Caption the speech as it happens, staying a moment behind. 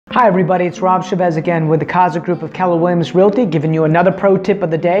Hi everybody, it's Rob Chavez again with the CAZA Group of Keller Williams Realty, giving you another pro tip of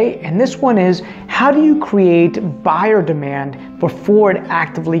the day. And this one is, how do you create buyer demand before it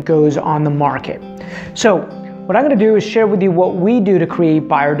actively goes on the market? So what I'm going to do is share with you what we do to create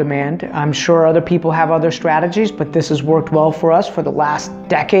buyer demand. I'm sure other people have other strategies, but this has worked well for us for the last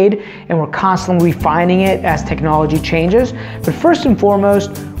decade, and we're constantly refining it as technology changes. But first and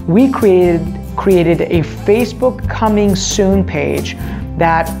foremost, we created a Facebook coming soon page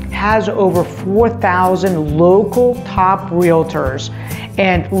that has over 4,000 local top realtors.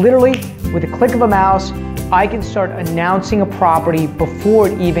 And literally, with a click of a mouse, I can start announcing a property before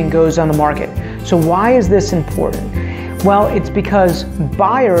it even goes on the market. So why is this important? Well, it's because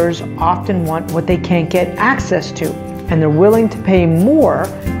buyers often want what they can't get access to, and they're willing to pay more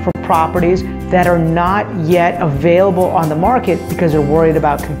for properties that are not yet available on the market because they're worried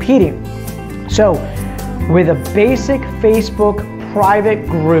about competing. So with a basic Facebook private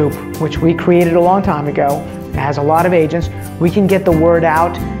group, which we created a long time ago, it has a lot of agents, we can get the word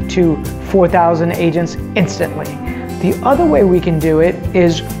out to 4,000 agents instantly. The other way we can do it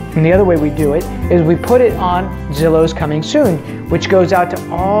is, we put it on Zillow's Coming Soon, which goes out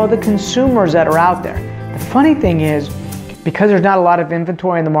to all the consumers that are out there. The funny thing is, because there's not a lot of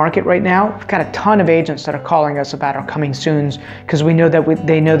inventory in the market right now, we've got a ton of agents that are calling us about our Coming Soons because they know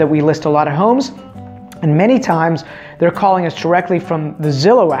that we list a lot of homes. And many times they're calling us directly from the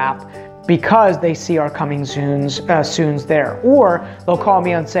Zillow app because they see our Coming Soons there. Or they'll call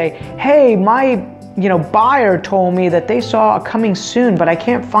me and say, hey, my buyer told me that they saw a Coming Soon, but I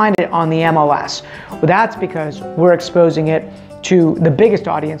can't find it on the MLS. Well, that's because we're exposing it to the biggest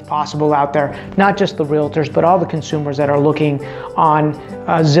audience possible out there, not just the realtors, but all the consumers that are looking on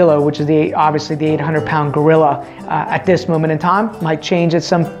Zillow, which is obviously the 800-pound gorilla at this moment in time. Might change at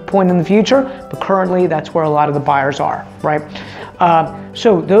some point in the future, but currently that's where a lot of the buyers are, right?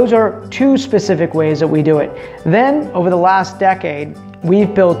 So those are two specific ways that we do it. Then over the last decade,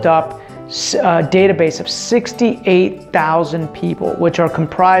 we've built up a database of 68,000 people, which are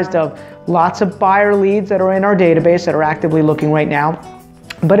comprised of lots of buyer leads that are in our database that are actively looking right now,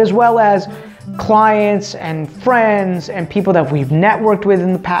 but as well as clients and friends and people that we've networked with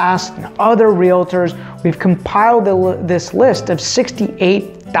in the past and other realtors. We've compiled this list of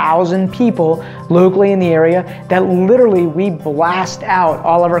 68,000 people locally in the area that literally we blast out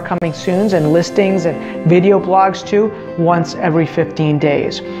all of our Coming Soons and listings and video blogs to once every 15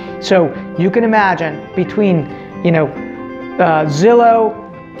 days. So you can imagine between Zillow,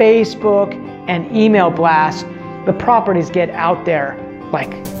 Facebook, and email blasts, the properties get out there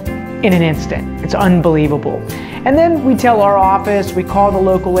like in an instant. It's unbelievable. And then we tell our office, we call the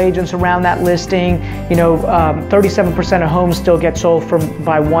local agents around that listing. 37% of homes still get sold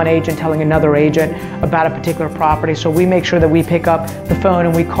by one agent telling another agent about a particular property. So we make sure that we pick up the phone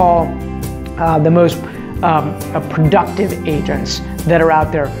and we call the most productive agents that are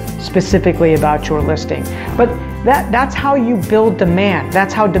out there specifically about your listing. But that's how you build demand.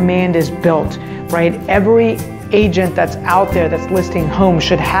 That's how demand is built, right? Every agent that's out there that's listing homes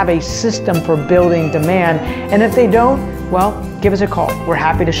should have a system for building demand. And if they don't, well, give us a call. We're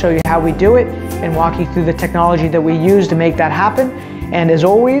happy to show you how we do it and walk you through the technology that we use to make that happen. And as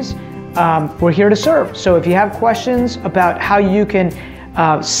always, we're here to serve. So if you have questions about how you can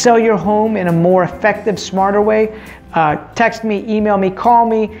sell your home in a more effective, smarter way, text me, email me, call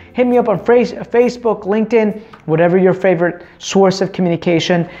me, hit me up on Facebook, LinkedIn, whatever your favorite source of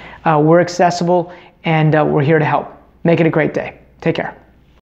communication. We're accessible and we're here to help. Make it a great day. Take care.